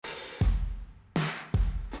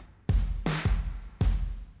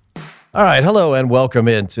All right, hello and welcome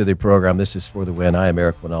into the program. This is For the Win. I am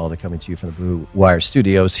Eric Winalda coming to you from the Blue Wire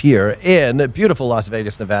Studios here in beautiful Las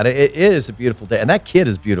Vegas, Nevada. It is a beautiful day, and that kid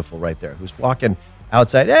is beautiful right there who's walking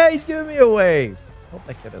outside. Hey, he's giving me a wave. Hope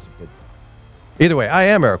that kid has a good day. Either way, I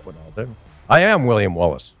am Eric Winalda. I am William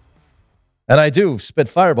Wallace. And I do spit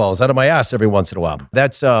fireballs out of my ass every once in a while.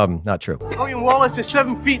 That's not true. William Wallace is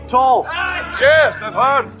 7 feet tall. Yes, I've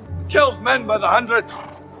heard. Kills men by the hundred.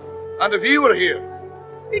 And if he were here,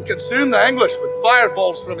 he'd consume the English with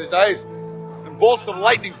fireballs from his eyes and bolts of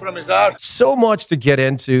lightning from his arse. So much to get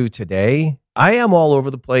into today. I am all over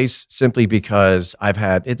the place simply because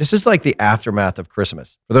this is like the aftermath of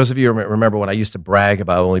Christmas. For those of you who remember when I used to brag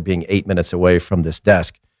about only being 8 minutes away from this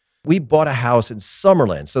desk, we bought a house in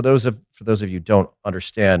Summerlin. So for those of you who don't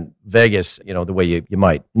understand Vegas, the way you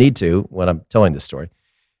might need to when I'm telling this story,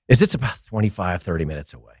 is it's about 25, 30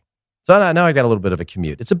 minutes away. So now I got a little bit of a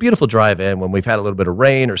commute. It's a beautiful drive in. When we've had a little bit of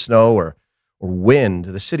rain or snow or wind,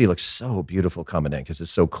 the city looks so beautiful coming in because it's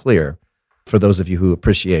so clear. For those of you who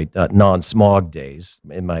appreciate non-smog days,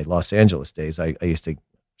 in my Los Angeles days, I used to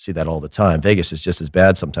see that all the time. Vegas is just as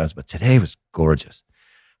bad sometimes, but today was gorgeous.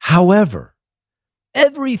 However,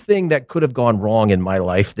 everything that could have gone wrong in my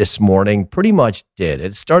life this morning pretty much did.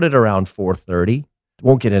 It started around 4:30.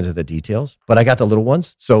 Won't get into the details, but I got the little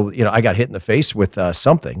ones. So, I got hit in the face with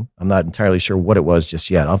something. I'm not entirely sure what it was just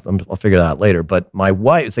yet. I'll figure that out later. But my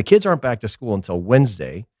wife, the kids aren't back to school until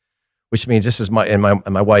Wednesday, which means this is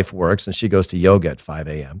my wife works and she goes to yoga at 5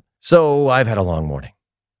 a.m. So I've had a long morning.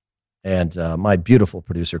 And my beautiful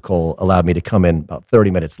producer, Cole, allowed me to come in about 30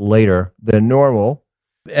 minutes later than normal.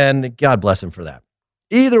 And God bless him for that.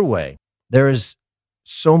 Either way, there is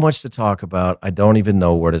so much to talk about. I don't even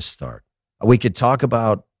know where to start. We could talk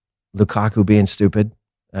about Lukaku being stupid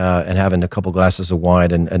and having a couple glasses of wine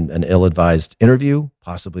and an ill-advised interview.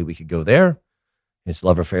 Possibly we could go there. His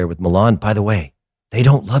love affair with Milan. By the way, they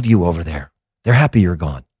don't love you over there. They're happy you're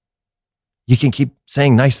gone. You can keep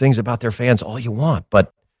saying nice things about their fans all you want,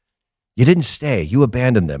 but you didn't stay. You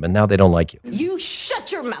abandoned them, and now they don't like you. You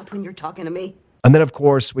shut your mouth when you're talking to me. And then, of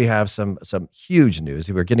course, we have some huge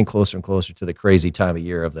news. We're getting closer and closer to the crazy time of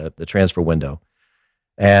year of the transfer window.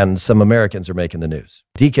 And some Americans are making the news.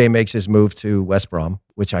 DK makes his move to West Brom,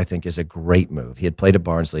 which I think is a great move. He had played at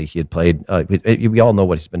Barnsley. He had played, we all know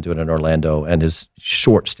what he's been doing in Orlando and his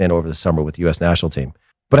short stint over the summer with the U.S. national team.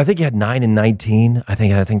 But I think he had 9 in 19. I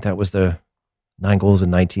think that was the 9 goals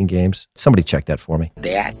in 19 games. Somebody check that for me.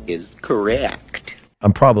 That is correct.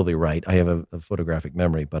 I'm probably right. I have a photographic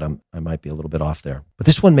memory, but I might be a little bit off there. But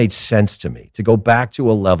this one made sense to me, to go back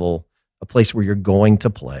to a place where you're going to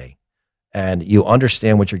play. And you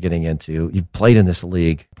understand what you're getting into. You've played in this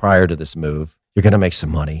league prior to this move. You're going to make some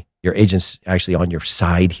money. Your agent's actually on your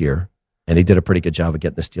side here. And he did a pretty good job of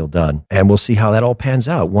getting this deal done. And we'll see how that all pans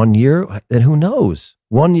out. 1 year, then who knows?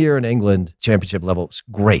 1 year in England, championship level, is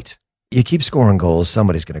great. You keep scoring goals,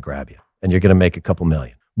 somebody's going to grab you. And you're going to make a couple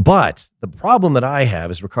million. But the problem that I have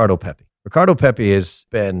is Ricardo Pepi. Ricardo Pepi has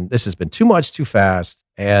been too much, too fast.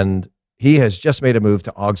 And he has just made a move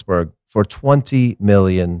to Augsburg for $20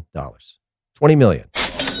 million. $20 million.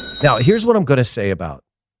 Now, here's what I'm going to say about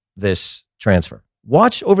this transfer.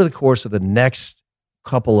 Watch over the course of the next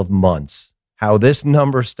couple of months how this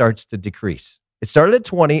number starts to decrease. It started at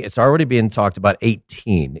 20. It's already being talked about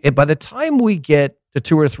 18. By the time we get to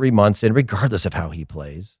 2 or 3 months in, regardless of how he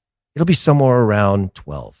plays, it'll be somewhere around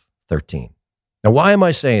 12, 13. Now, why am I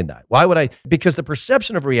saying that? Why would I? Because the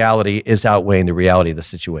perception of reality is outweighing the reality of the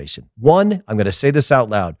situation. One, I'm going to say this out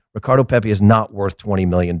loud. Ricardo Pepi is not worth $20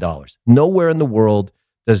 million. Nowhere in the world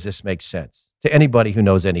does this make sense to anybody who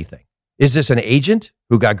knows anything. Is this an agent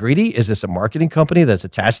who got greedy? Is this a marketing company that's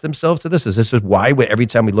attached themselves to this? Is this why every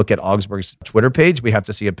time we look at Augsburg's Twitter page, we have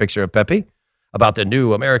to see a picture of Pepi about the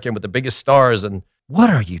new American with the biggest stars? And what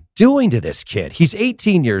are you doing to this kid? He's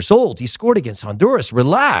 18 years old. He scored against Honduras.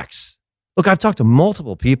 Relax. Look, I've talked to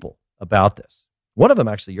multiple people about this. One of them,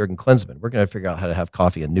 actually, Jurgen Klinsmann. We're going to figure out how to have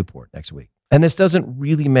coffee in Newport next week. And this doesn't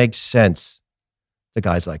really make sense to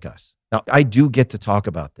guys like us. Now, I do get to talk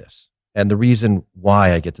about this. And the reason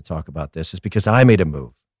why I get to talk about this is because I made a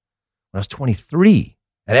move when I was 23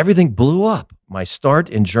 and everything blew up. My start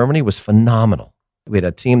in Germany was phenomenal. We had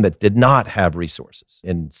a team that did not have resources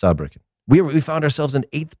in Saarbrücken. We found ourselves in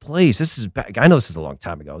 8th place. This is back. I know this is a long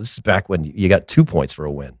time ago. This is back when you got 2 points for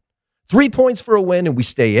a win. 3 points for a win, and we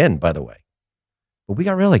stay in, by the way. But we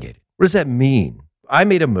got relegated. What does that mean? I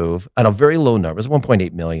made a move on a very low number. It was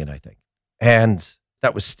 $1.8 million, I think. And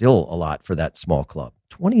that was still a lot for that small club.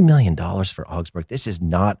 $20 million for Augsburg. This is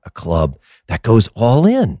not a club that goes all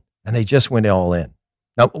in. And they just went all in.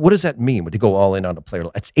 Now, what does that mean when you go all in on a player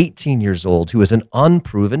that's 18 years old who is an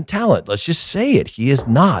unproven talent? Let's just say it. He is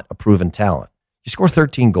not a proven talent. You score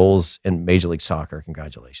 13 goals in Major League Soccer.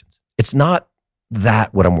 Congratulations. It's not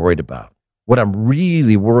that what I'm worried about. What I'm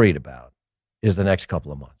really worried about is the next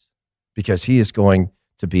couple of months, because he is going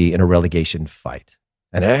to be in a relegation fight.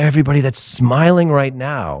 And everybody that's smiling right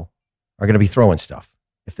now are going to be throwing stuff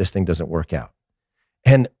if this thing doesn't work out.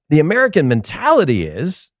 And the American mentality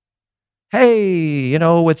is, hey,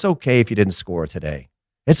 it's okay if you didn't score today.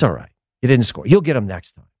 It's all right. You didn't score. You'll get them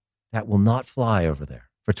next time. That will not fly over there.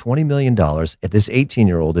 For $20 million, this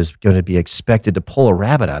 18-year-old is going to be expected to pull a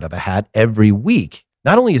rabbit out of a hat every week.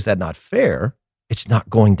 Not only is that not fair, it's not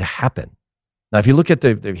going to happen. Now, if you look at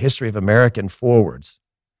the history of American forwards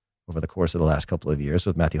over the course of the last couple of years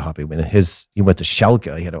with Matthew Hoppe, he went to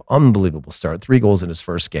Schalke. He had an unbelievable start, 3 goals in his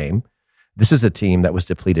first game. This is a team that was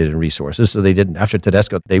depleted in resources. So they didn't, after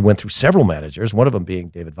Tedesco, they went through several managers, one of them being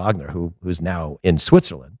David Wagner, who's now in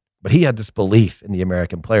Switzerland. But he had this belief in the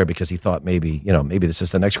American player because he thought maybe this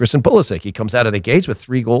is the next Christian Pulisic. He comes out of the gates with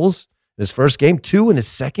 3 goals in his first game, 2 in his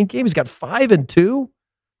second game. He's got 5 and 2.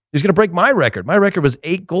 He's going to break my record. My record was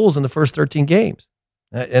 8 goals in the first 13 games.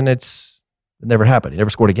 And it never happened. He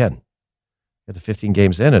never scored again. Got the 15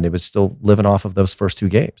 games in, and he was still living off of those first 2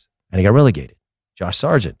 games. And he got relegated. Josh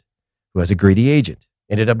Sargent, who has a greedy agent,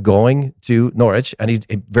 ended up going to Norwich, and he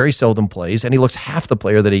very seldom plays, and he looks half the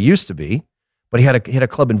player that he used to be. But he had a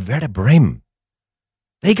club in Werder Bremen.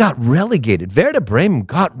 They got relegated. Werder Bremen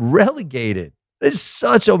got relegated. It's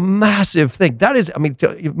such a massive thing. That is,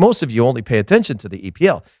 most of you only pay attention to the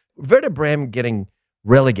EPL. Werder Bremen getting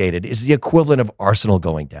relegated is the equivalent of Arsenal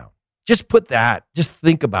going down. Just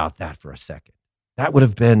think about that for a second. That would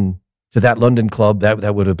have been, to that London club,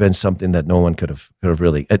 that would have been something that no one could have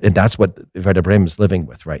really, and that's what Werder Bremen is living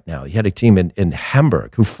with right now. You had a team in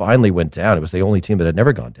Hamburg who finally went down. It was the only team that had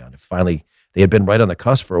never gone down. They had been right on the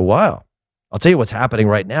cusp for a while. I'll tell you what's happening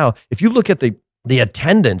right now. If you look at the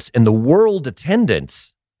attendance in the world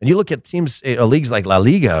attendance, and you look at teams, leagues like La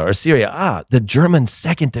Liga or Serie A, the German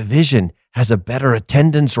second division has a better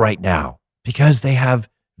attendance right now because they have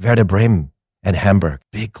Werder Bremen and Hamburg,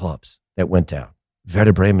 big clubs that went down.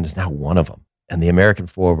 Werder Bremen is now one of them. And the American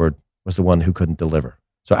forward was the one who couldn't deliver.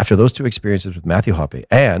 So after those 2 experiences with Matthew Hoppe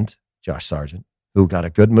and Josh Sargent, who got a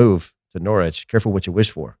good move to Norwich, careful what you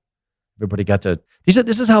wish for. Everybody got to,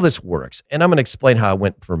 this is how this works. And I'm going to explain how it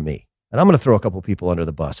went for me. And I'm going to throw a couple people under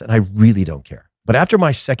the bus, and I really don't care. But after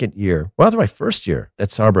my first year at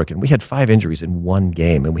Saarbrücken, we had 5 injuries in 1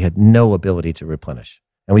 game, and we had no ability to replenish.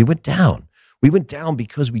 And we went down. We went down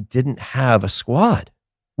because we didn't have a squad.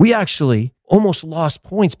 We actually almost lost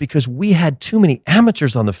points because we had too many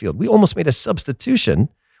amateurs on the field. We almost made a substitution,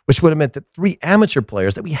 which would have meant that 3 amateur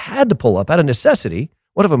players that we had to pull up out of necessity.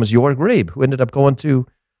 One of them was Jörg Reeb, who ended up going to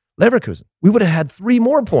Leverkusen. We would have had 3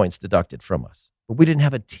 more points deducted from us, but we didn't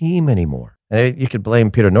have a team anymore. And you could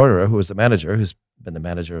blame Peter Norderer, who was the manager, who's been the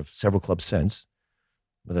manager of several clubs since,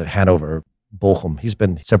 with Hanover, Bochum. He's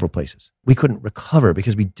been several places. We couldn't recover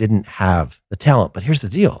because we didn't have the talent. But here's the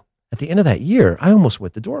deal. At the end of that year, I almost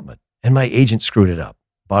went to Dortmund, and my agent screwed it up,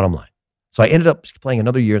 bottom line. So I ended up playing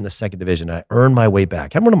another year in the second division, and I earned my way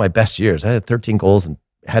back. I had one of my best years. I had 13 goals and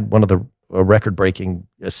had one of the record-breaking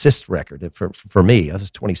assist record for me. I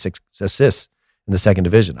was 26 assists in the second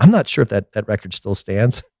division. I'm not sure if that record still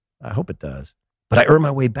stands. I hope it does. But I earned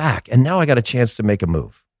my way back, and now I got a chance to make a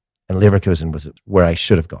move. And Leverkusen was where I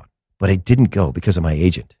should have gone. But I didn't go because of my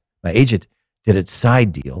agent. My agent did a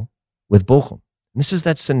side deal with Bochum. And this is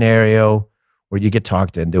that scenario where you get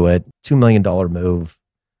talked into it, $2 million move,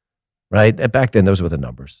 right? Back then, those were the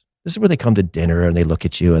numbers. This is where they come to dinner, and they look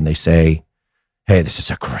at you, and they say, hey, this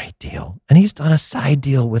is a great deal. And he's done a side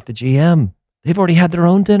deal with the GM. They've already had their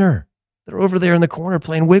own dinner. They're over there in the corner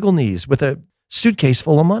playing wiggle knees with a suitcase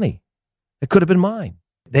full of money. It could have been mine.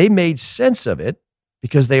 They made sense of it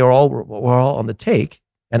because they were all on the take,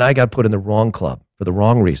 and I got put in the wrong club for the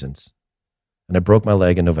wrong reasons. And I broke my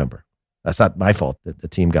leg in November. That's not my fault that the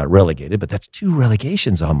team got relegated, but that's 2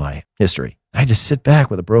 relegations on my history. I just sit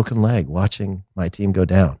back with a broken leg watching my team go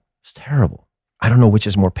down. It's terrible. I don't know which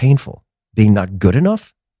is more painful. Being not good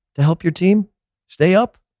enough to help your team stay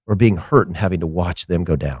up, or being hurt and having to watch them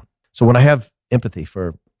go down. So when I have empathy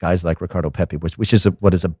for guys like Ricardo Pepi, which is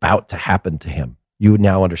what is about to happen to him, you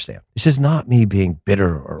now understand. This is not me being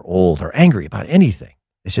bitter or old or angry about anything.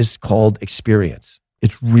 It's just called experience.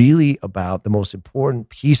 It's really about the most important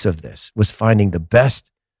piece of this was finding the best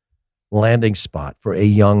landing spot for a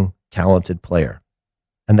young, talented player.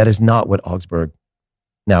 And that is not what Augsburg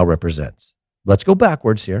now represents. Let's go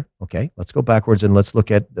backwards here, okay? Let's go backwards and let's look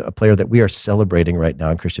at a player that we are celebrating right now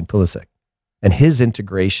in Christian Pulisic. and his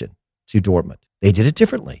integration to Dortmund. They did it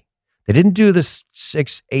differently. They didn't do this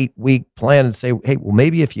 6-8 week plan and say, hey, well,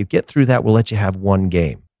 maybe if you get through that, we'll let you have one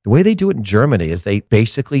game. The way they do it in Germany is they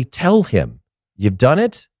basically tell him, you've done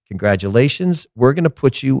it. Congratulations. We're going to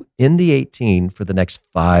put you in the 18 for the next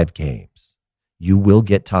 5 games. You will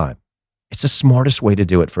get time. It's the smartest way to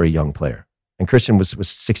do it for a young player. And Christian was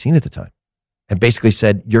 16 at the time and basically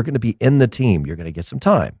said, you're going to be in the team. You're going to get some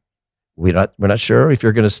time. We're not sure if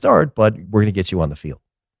you're going to start, but we're going to get you on the field.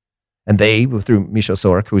 And they, through Michel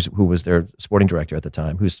Sorg, who was their sporting director at the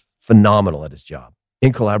time, who's phenomenal at his job,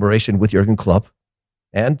 in collaboration with Jurgen Klopp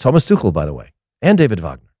and Thomas Tuchel, by the way, and David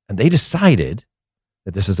Wagner. And they decided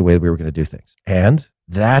that this is the way we were going to do things. And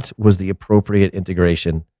that was the appropriate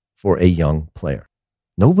integration for a young player.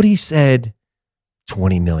 Nobody said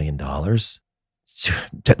 $20 million. Let's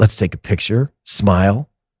take a picture, smile.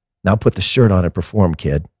 Now put the shirt on and perform,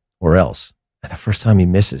 kid, or else. And the first time he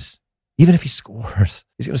misses, even if he scores,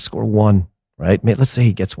 he's going to score 1, right? Let's say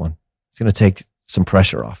he gets 1. It's going to take some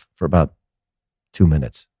pressure off for about 2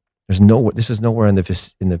 minutes. This is nowhere in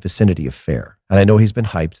the vicinity of fair. And I know he's been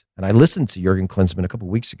hyped. And I listened to Jurgen Klinsmann a couple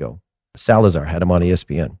of weeks ago. Salazar had him on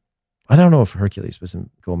ESPN. I don't know if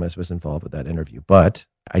Gomez was involved with that interview, but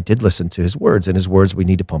I did listen to his words. And his words, we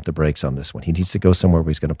need to pump the brakes on this one. He needs to go somewhere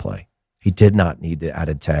where he's going to play. He did not need the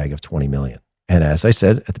added tag of 20 million. And as I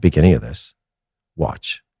said at the beginning of this,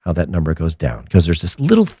 watch how that number goes down. Because there's this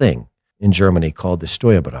little thing in Germany called the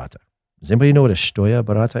Steuerberater. Does anybody know what a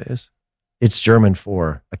Steuerberater is? It's German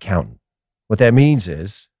for accountant. What that means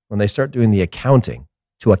is when they start doing the accounting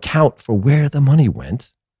to account for where the money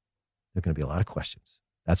went, there are going to be a lot of questions.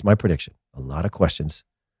 That's my prediction. A lot of questions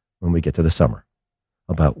when we get to the summer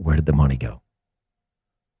about where did the money go.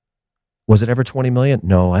 Was it ever 20 million?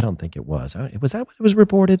 No, I don't think it was. Was that what it was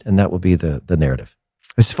reported? And that will be the narrative.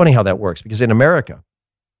 It's funny how that works because in America,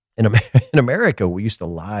 we used to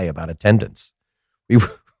lie about attendance.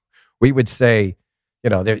 We would say,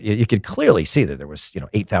 you could clearly see that there was,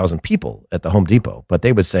 8,000 people at the Home Depot, but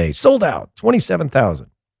they would say sold out,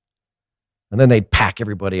 27,000. And then they'd pack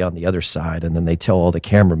everybody on the other side. And then they tell all the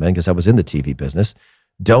cameramen, because I was in the TV business,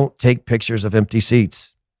 don't take pictures of empty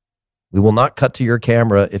seats. We will not cut to your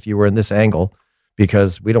camera if you were in this angle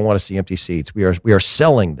because we don't want to see empty seats. We are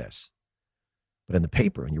selling this. But in the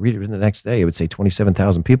paper, and you read it the next day, it would say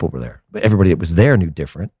 27,000 people were there. But everybody that was there knew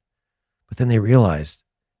different. But then they realized,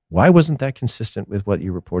 why wasn't that consistent with what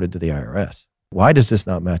you reported to the IRS? Why does this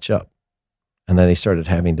not match up? And then they started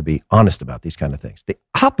having to be honest about these kind of things. The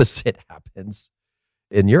opposite happens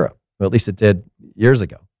in Europe. Well, at least it did years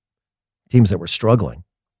ago. Teams that were struggling,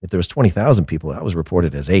 if there was 20,000 people, that was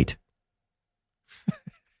reported as 8.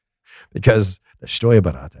 Because the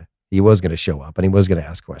Steuerberater, he was going to show up and he was going to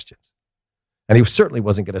ask questions. And he certainly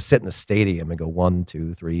wasn't going to sit in the stadium and go 1,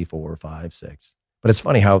 2, 3, 4, 5, 6. But it's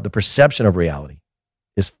funny how the perception of reality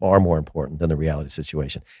is far more important than the reality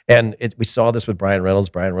situation. And we saw this with Brian Reynolds.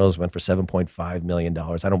 Brian Reynolds went for $7.5 million.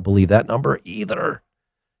 I don't believe that number either.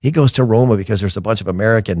 He goes to Roma because there's a bunch of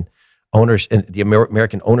American owners, and the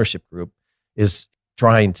American ownership group is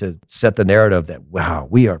trying to set the narrative that, wow,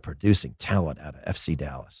 we are producing talent out of FC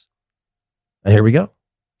Dallas. And here we go.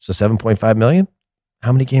 So $7.5 million.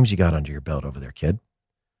 How many games you got under your belt over there, kid?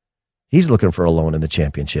 He's looking for a loan in the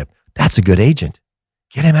championship. That's a good agent.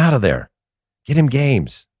 Get him out of there. Get him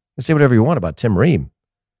games. You can say whatever you want about Tim Ream.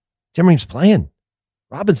 Tim Ream's playing.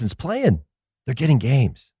 Robinson's playing. They're getting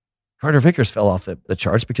games. Carter Vickers fell off the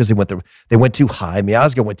charts because they went too high.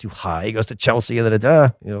 Miazga went too high. He goes to Chelsea.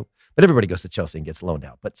 But everybody goes to Chelsea and gets loaned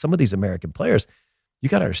out. But some of these American players, you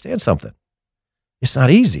got to understand something. It's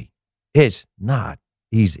not easy. It's not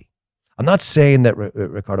easy. I'm not saying that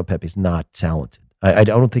Ricardo Pepi is not talented. I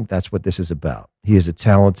don't think that's what this is about. He is a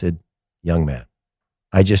talented young man.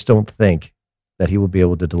 I just don't think that he will be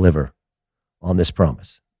able to deliver on this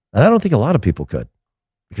promise. And I don't think a lot of people could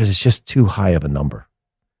because it's just too high of a number.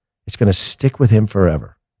 It's going to stick with him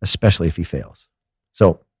forever, especially if he fails.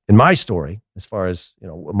 So in my story, as far as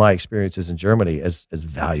my experiences in Germany, as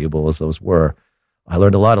valuable as those were, I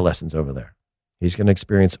learned a lot of lessons over there. He's going to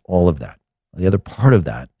experience all of that. The other part of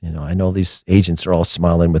that, I know these agents are all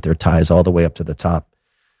smiling with their ties all the way up to the top,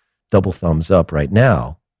 double thumbs up right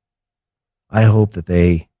now. I hope that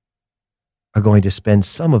they are going to spend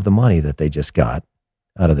some of the money that they just got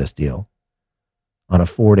out of this deal on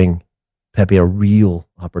affording Pepi a real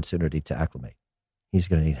opportunity to acclimate. He's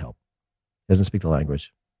going to need help. He doesn't speak the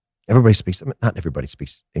language. Not everybody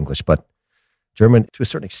speaks English, but German, to a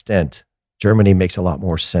certain extent, Germany makes a lot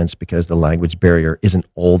more sense because the language barrier isn't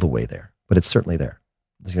all the way there, but it's certainly there.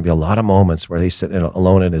 There's going to be a lot of moments where he's sitting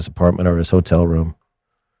alone in his apartment or his hotel room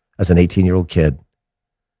as an 18-year-old kid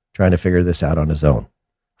trying to figure this out on his own.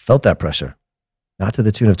 Felt that pressure. Not to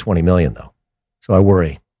the tune of 20 million, though. So I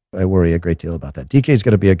worry. I worry a great deal about that. DK is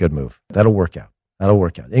going to be a good move. That'll work out.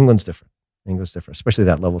 England's different. Especially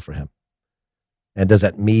that level for him. And does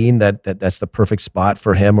that mean that that's the perfect spot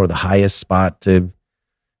for him or the highest spot to,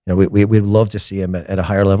 we'd love to see him at a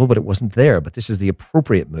higher level, but it wasn't there. But this is the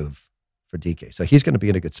appropriate move for DK. So he's going to be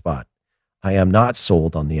in a good spot. I am not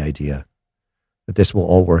sold on the idea that this will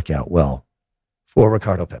all work out well for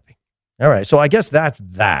Ricardo Pepi. All right, so I guess that's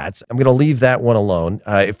that. I'm going to leave that one alone.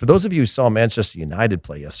 For those of you who saw Manchester United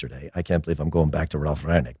play yesterday, I can't believe I'm going back to Ralf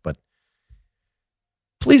Rangnick, but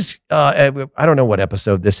please, I don't know what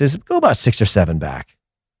episode this is. Go about 6 or 7 back.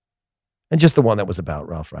 And just the one that was about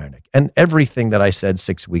Ralf Rangnick. And everything that I said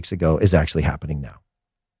 6 weeks ago is actually happening now.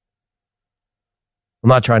 I'm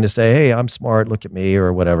not trying to say, hey, I'm smart, look at me,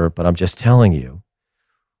 or whatever, but I'm just telling you,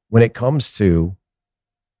 when it comes to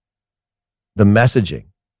the messaging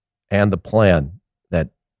and the plan that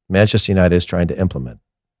Manchester United is trying to implement,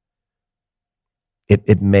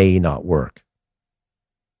 it may not work.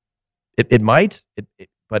 It might,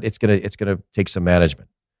 but it's gonna take some management.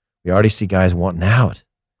 We already see guys wanting out.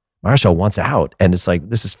 Martial wants out, and it's like,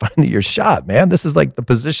 this is finally your shot, man. This is like the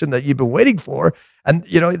position that you've been waiting for, and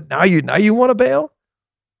now you want to bail.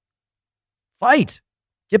 Fight,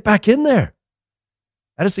 get back in there.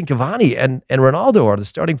 Edinson Cavani and Ronaldo are the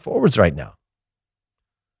starting forwards right now.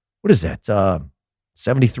 What is that?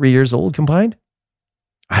 73 years old combined?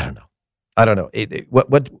 I don't know.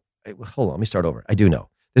 Hold on, let me start over. I do know.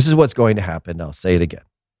 This is what's going to happen. I'll say it again.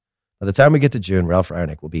 By the time we get to June, Ralf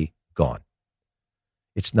Rangnick will be gone.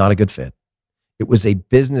 It's not a good fit. It was a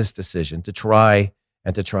business decision to try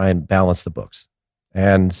and balance the books.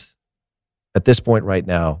 And at this point right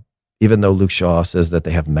now, even though Luke Shaw says that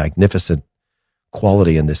they have magnificent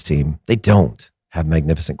quality in this team, they don't have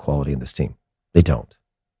magnificent quality in this team. They don't.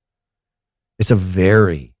 It's a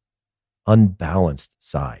very unbalanced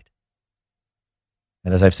side.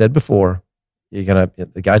 And as I've said before,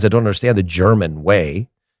 the guys that don't understand the German way,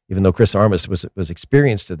 even though Chris Armas was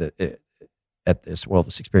experienced at this, well,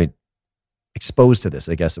 this experience, exposed to this,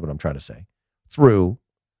 I guess is what I'm trying to say, through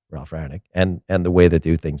Ralf Rangnick and the way they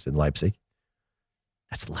do things in Leipzig.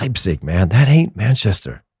 That's Leipzig, man. That ain't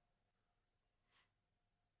Manchester.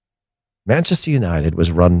 Manchester United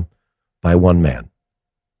was run by one man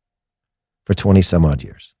for 20 some odd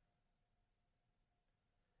years.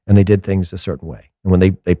 And they did things a certain way. And when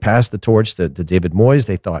they passed the torch to David Moyes,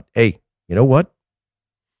 they thought, hey, you know what?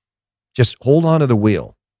 Just hold on to the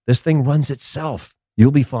wheel. This thing runs itself.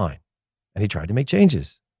 You'll be fine. And he tried to make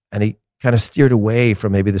changes. And he kind of steered away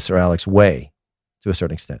from maybe the Sir Alex way to a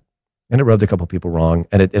certain extent. And it rubbed a couple people wrong.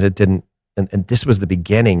 And it didn't. And this was the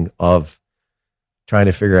beginning of trying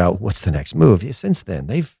to figure out what's the next move. Since then,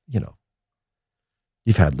 you've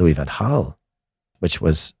had Louis van Gaal, which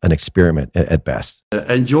was an experiment at best.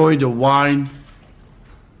 Enjoy the wine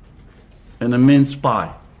and a mince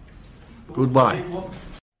pie. Goodbye.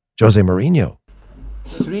 Jose Mourinho.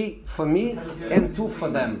 3 for me and 2 for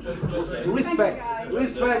them. Respect,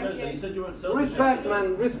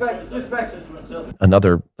 man, respect.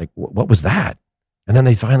 Another, what was that? And then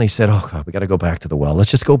they finally said, oh, God, we got to go back to the well. Let's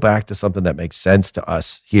just go back to something that makes sense to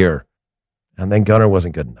us here. And then Gunnar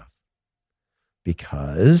wasn't good enough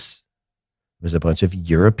because there was a bunch of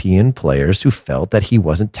European players who felt that he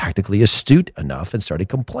wasn't tactically astute enough and started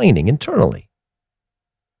complaining internally.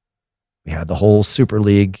 We had the whole Super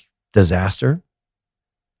League disaster.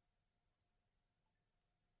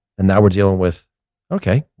 And now we're dealing with,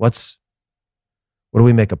 okay, what do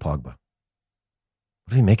we make of Pogba? What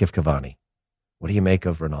do we make of Cavani? What do you make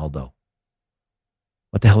of Ronaldo?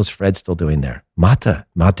 What the hell is Fred still doing there?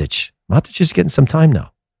 Matic is getting some time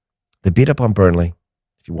now. They beat up on Burnley.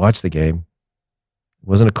 If you watch the game, it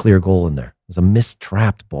wasn't a clear goal in there. It was a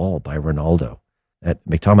mistrapped ball by Ronaldo that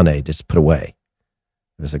McTominay just put away.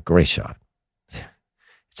 It was a great shot.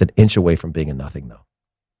 It's an inch away from being a nothing, though.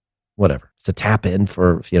 Whatever. It's a tap in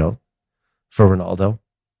for Ronaldo,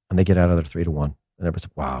 and they get out of there 3-1. And everybody's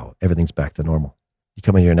like, wow, everything's back to normal. You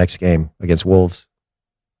come in your next game against Wolves,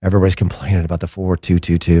 everybody's complaining about the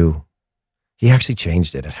 4-2-2-2. He actually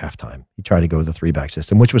changed it at halftime. He tried to go to the 3-back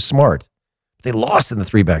system, which was smart. They lost in the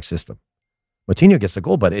 3-back system. Moutinho gets the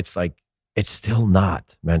goal, but it's still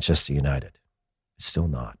not Manchester United. It's still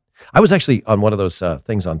not. I was actually on one of those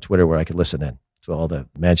things on Twitter where I could listen in to all the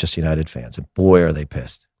Manchester United fans, and boy, are they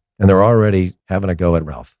pissed. And they're already having a go at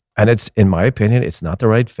Ralph. And it's, in my opinion, it's not the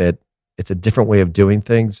right fit. It's a different way of doing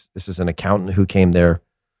things. This is an accountant who came there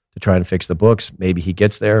to try and fix the books. Maybe he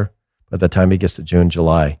gets there. By the time he gets to June,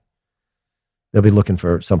 July, they'll be looking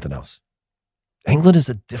for something else. England is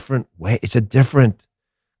a different way. It's a different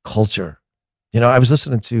culture. I was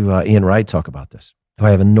listening to Ian Wright talk about this, who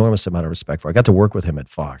I have an enormous amount of respect for. I got to work with him at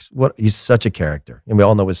Fox. He's such a character. And we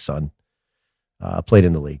all know his son played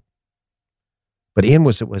in the league. But Ian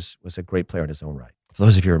was a great player in his own right. For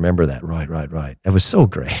those of you who remember that, right. It was so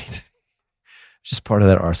great. Just part of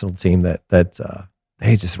that Arsenal team that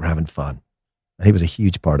they just were having fun. And he was a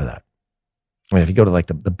huge part of that. I mean, if you go to like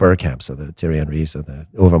the Bergkamps or the Thierry Henrys or the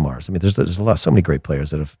Overmars, I mean, there's so many great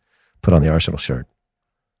players that have put on the Arsenal shirt.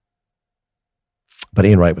 But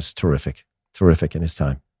Ian Wright was terrific in his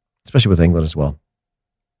time, especially with England as well.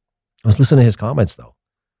 I was listening to his comments though.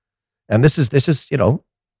 And this is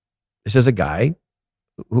a guy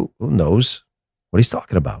who knows what he's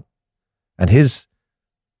talking about. And his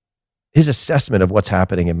assessment of what's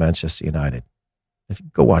happening in Manchester United. If you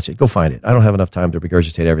go watch it, go find it. I don't have enough time to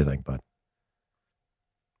regurgitate everything, but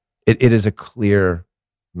it is a clear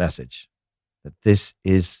message that this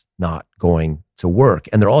is not going to work.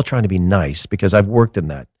 And they're all trying to be nice because I've worked in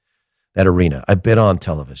that arena. I've been on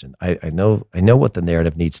television. I know what the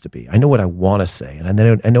narrative needs to be. I know what I want to say, and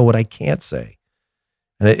I know what I can't say.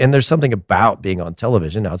 And there's something about being on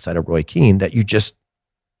television outside of Roy Keane that you just,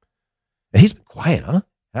 and he's been quiet, huh?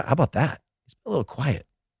 How about that? He's been a little quiet.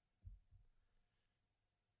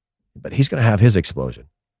 But he's going to have his explosion.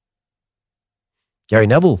 Gary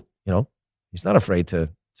Neville, he's not afraid to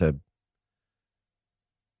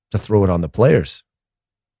throw it on the players.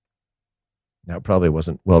 Now, it probably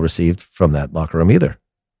wasn't well received from that locker room either.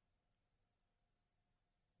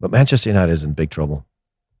 But Manchester United is in big trouble.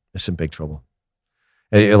 It's in big trouble.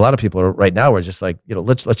 A lot of people right now are just like,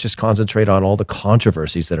 let's just concentrate on all the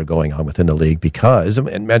controversies that are going on within the league because,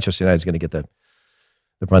 and Manchester United is going to get the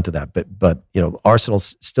brunt of that. But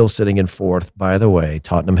Arsenal's still sitting in fourth. By the way,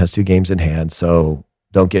 Tottenham has 2 games in hand, so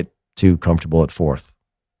don't get too comfortable at fourth.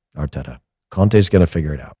 Arteta. Conte's going to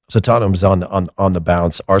figure it out. So Tottenham's on the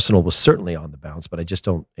bounce. Arsenal was certainly on the bounce, but I just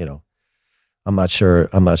don't, I'm not sure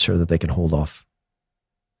that they can hold off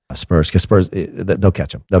Spurs because Spurs, they'll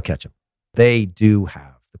catch them. They do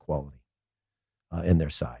have the quality in their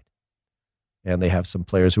side. And they have some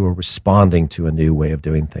players who are responding to a new way of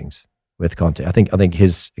doing things with Conte. I think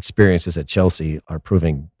his experiences at Chelsea are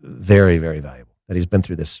proving very, very valuable, that he's been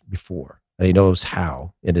through this before. And he knows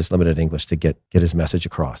how, in his limited English, to get his message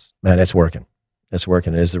across. Man, it's working. It's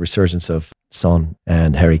working. It is the resurgence of Son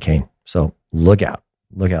and Harry Kane. So look out.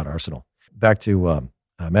 Look out, Arsenal. Back to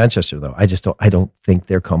Manchester, though. I don't think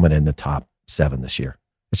they're coming in the top 7 this year.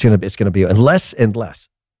 It's gonna be unless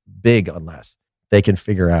they can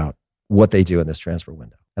figure out what they do in this transfer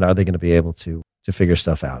window, and are they going to be able to figure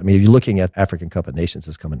stuff out? I mean, if you're looking at African Cup of Nations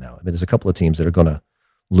is coming now. I mean, there's a couple of teams that are going to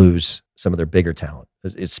lose some of their bigger talent.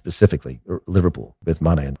 It's specifically Liverpool with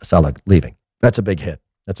Mane and Salah leaving. That's a big hit.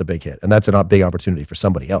 And that's a big opportunity for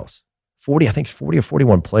somebody else. 40 or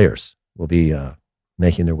 41 players will be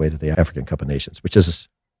making their way to the African Cup of Nations, which is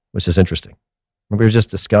interesting. We were just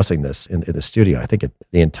discussing this in the studio. I think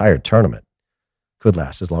the entire tournament could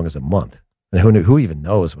last as long as a month. And who even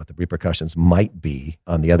knows what the repercussions might be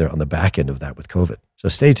on the back end of that with COVID. So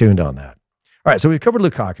stay tuned on that. All right, so we've covered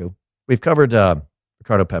Lukaku. We've covered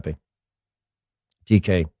Ricardo Pepi,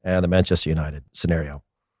 DK, and the Manchester United scenario.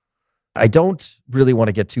 I don't really want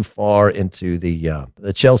to get too far into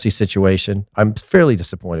the Chelsea situation. I'm fairly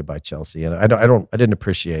disappointed by Chelsea, and I didn't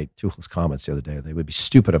appreciate Tuchel's comments the other day. They would be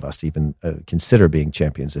stupid of us to even consider being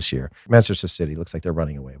champions this year. Manchester City looks like they're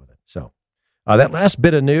running away with it. So that last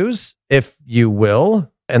bit of news, if you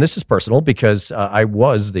will, and this is personal because I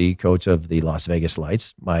was the coach of the Las Vegas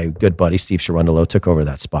Lights. My good buddy Steve Cherundolo took over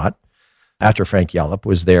that spot after Frank Yallop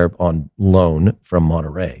was there on loan from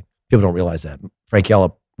Monterrey. People don't realize that Frank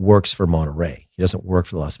Yallop works for Monterrey. He doesn't work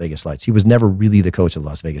for the Las Vegas Lights. He was never really the coach of the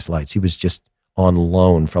Las Vegas Lights. He was just on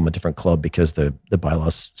loan from a different club because the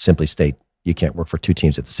bylaws simply state you can't work for 2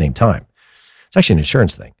 teams at the same time. It's actually an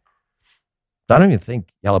insurance thing. I don't even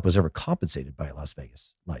think Yallop was ever compensated by Las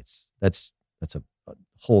Vegas Lights. That's a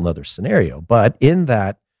whole nother scenario. But in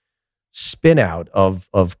that spin out of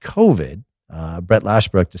COVID, Brett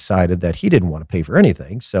Lashbrook decided that he didn't want to pay for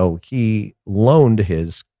anything. So he loaned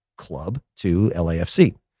his club to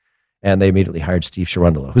LAFC. And they immediately hired Steve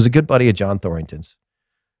Cherundolo, who's a good buddy of John Thorrington's.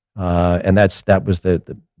 And that was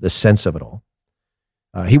the sense of it all.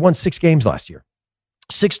 He won 6 games last year,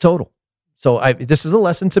 6 total. So this is a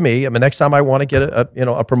lesson to me. I mean, next time I want to get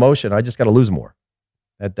a promotion, I just got to lose more.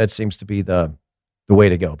 That seems to be the way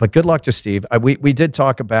to go. But good luck to Steve. We did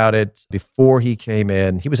talk about it before he came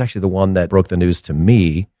in. He was actually the one that broke the news to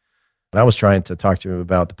me. When I was trying to talk to him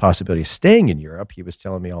about the possibility of staying in Europe, he was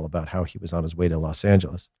telling me all about how he was on his way to Los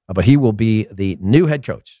Angeles. But he will be the new head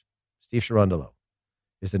coach, Steve Cherundolo,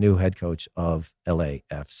 is the new head coach of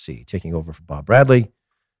LAFC, taking over for Bob Bradley.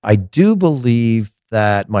 I do believe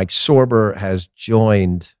that Mike Sorber has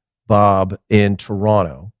joined Bob in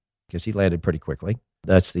Toronto because he landed pretty quickly.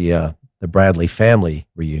 That's the Bradley family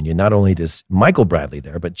reunion. Not only does Michael Bradley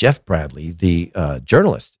there, but Jeff Bradley, the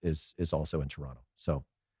journalist, is also in Toronto. So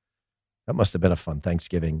that must have been a fun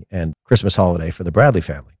Thanksgiving and Christmas holiday for the Bradley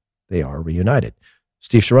family. They are reunited.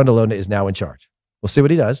 Steve Cherundolo is now in charge. We'll see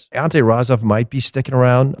what he does. Ante Razov might be sticking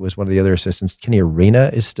around. Was one of the other assistants. Kenny Arena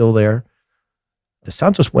is still there. De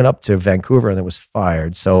Santos went up to Vancouver and then was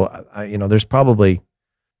fired. So there's probably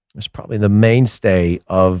the mainstay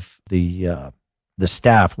of the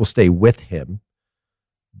staff will stay with him.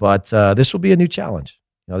 But this will be a new challenge.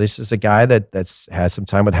 This is a guy that's had some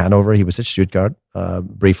time with Hanover. He was at Stuttgart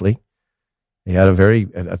briefly. He had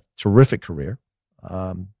a terrific career.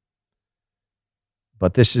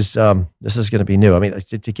 But this is going to be new. I mean,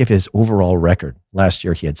 to give his overall record, last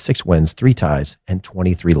year he had 6 wins, 3 ties, and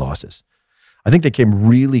 23 losses. I think they came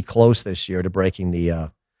really close this year to breaking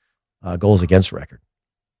the goals against record.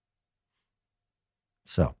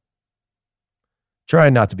 So,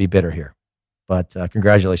 trying not to be bitter here. But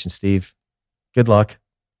congratulations, Steve. Good luck.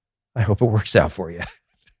 I hope it works out for you.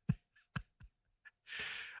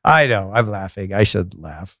 I know, I'm laughing. I should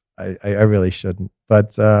laugh. I really shouldn't.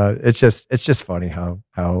 But it's just funny how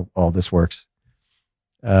all this works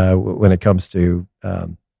when it comes to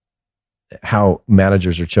how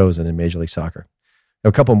managers are chosen in Major League Soccer.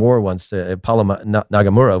 A couple more ones. Paulo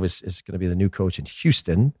Nagamura is going to be the new coach in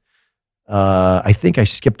Houston. I think I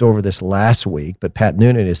skipped over this last week, but Pat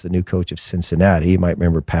Noonan is the new coach of Cincinnati. You might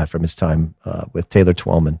remember Pat from his time with Taylor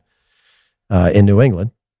Twellman in New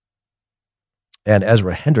England. And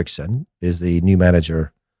Ezra Hendrickson is the new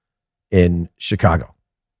manager in Chicago.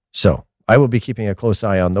 So I will be keeping a close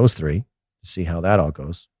eye on those 3 to see how that all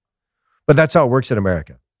goes. But that's how it works in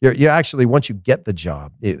America. You actually, once you get the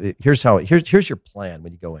job, here's your plan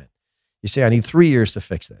when you go in. You say, I need 3 years to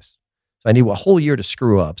fix this. So I need a whole year to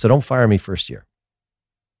screw up. So don't fire me first year.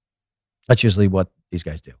 That's usually what these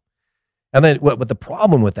guys do. And then what the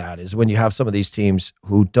problem with that is when you have some of these teams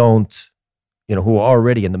who don't, who are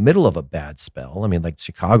already in the middle of a bad spell. I mean, like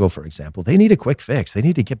Chicago, for example, they need a quick fix. They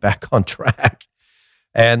need to get back on track.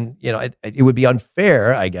 And, it would be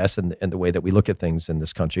unfair, I guess, in the way that we look at things in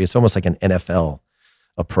this country. It's almost like an NFL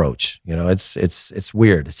approach. It's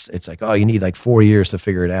weird. It's like, oh, you need like 4 years to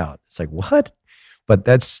figure it out. It's like, what? But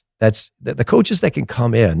that's the coaches that can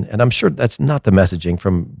come in, and I'm sure that's not the messaging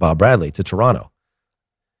from Bob Bradley to Toronto.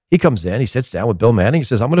 He comes in, he sits down with Bill Manning, he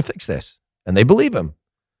says, I'm going to fix this. And they believe him.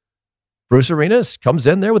 Bruce Arenas comes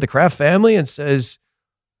in there with the Kraft family and says,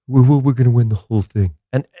 we're going to win the whole thing.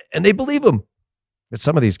 And they believe him. But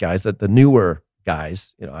some of these guys, the newer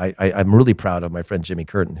guys, I'm really proud of my friend Jimmy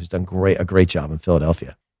Curtin, who's done a great job in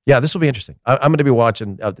Philadelphia. Yeah, this will be interesting. I'm going to be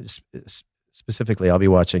watching, specifically, I'll be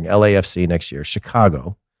watching LAFC next year,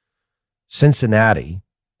 Chicago, Cincinnati,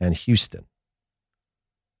 and Houston.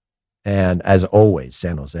 And as always,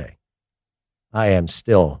 San Jose. I am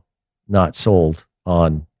still not sold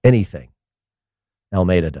on anything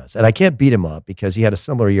Almeida does. And I can't beat him up because he had a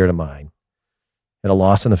similar year to mine. Had a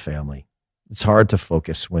loss in the family. It's hard to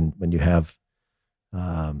focus when you have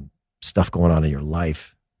stuff going on in your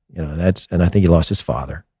life. And I think he lost his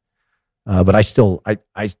father. But I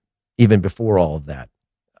even before all of that,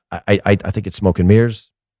 I think it's smoke and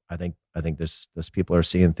mirrors. I think this people are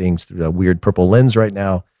seeing things through a weird purple lens right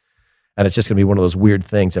now. And it's just going to be one of those weird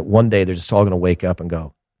things that one day they're just all going to wake up and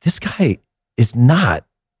go, this guy is not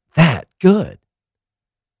that good.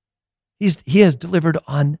 He has delivered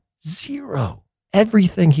on 0.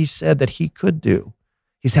 Everything he said that he could do,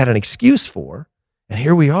 he's had an excuse for. And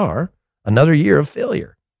here we are, another year of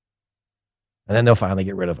failure. And then they'll finally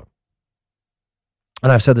get rid of him.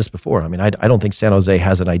 And I've said this before. I mean, I don't think San Jose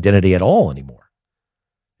has an identity at all anymore.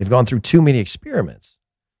 They've gone through too many experiments.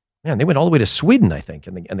 Man, they went all the way to Sweden, I think,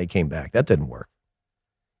 and they came back. That didn't work.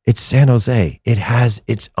 It's San Jose. It has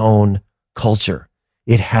its own culture.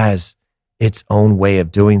 It has its own way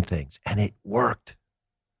of doing things, and it worked.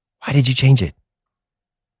 Why did you change it?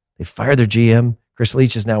 They fired their GM. Chris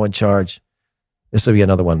Leach is now in charge. This will be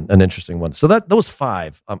another one, an interesting one. So those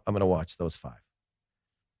 5, I'm going to watch those 5.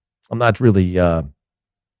 I'm not really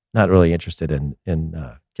interested in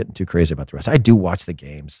getting too crazy about the rest. I do watch the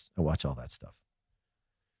games. I watch all that stuff.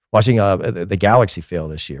 Watching the Galaxy fail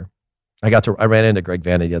this year. I ran into Greg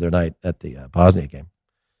Vanny the other night at the Bosnia game,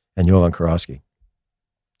 and Jovan Karofsky.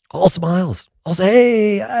 All smiles. I'll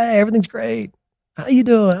say, hey, everything's great. How you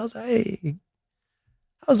doing? How's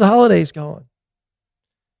the holidays going?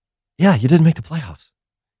 Yeah, you didn't make the playoffs.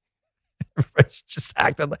 Everybody's just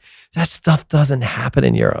acting like that stuff doesn't happen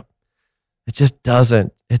in Europe. It just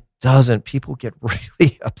doesn't. It doesn't. People get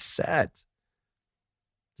really upset.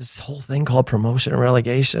 This whole thing called promotion and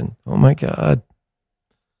relegation. Oh my God.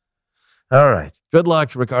 All right. Good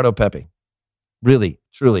luck, Ricardo Pepi. Really,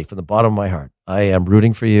 truly, from the bottom of my heart, I am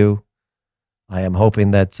rooting for you. I am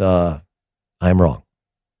hoping that I'm wrong.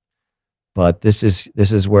 But this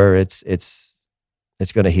is where it's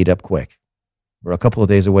going to heat up quick. We're a couple of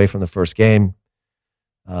days away from the first game.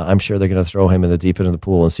 I'm sure they're going to throw him in the deep end of the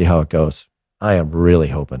pool and see how it goes. I am really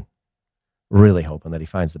hoping that he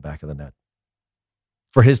finds the back of the net.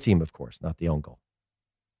 For his team, of course, not the own goal.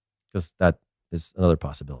 Because that is another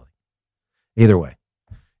possibility. Either way,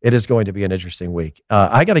 it is going to be an interesting week.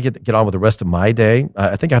 I got to get on with the rest of my day.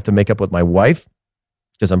 I think I have to make up with my wife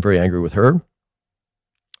because I'm very angry with her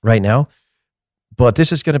right now. But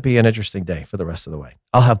this is going to be an interesting day for the rest of the way.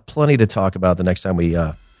 I'll have plenty to talk about the next time we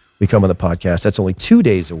come on the podcast. That's only 2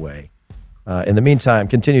 days away. In the meantime,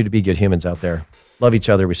 continue to be good humans out there. Love each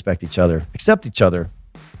other, respect each other, accept each other,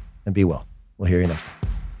 and be well. We'll hear you next time.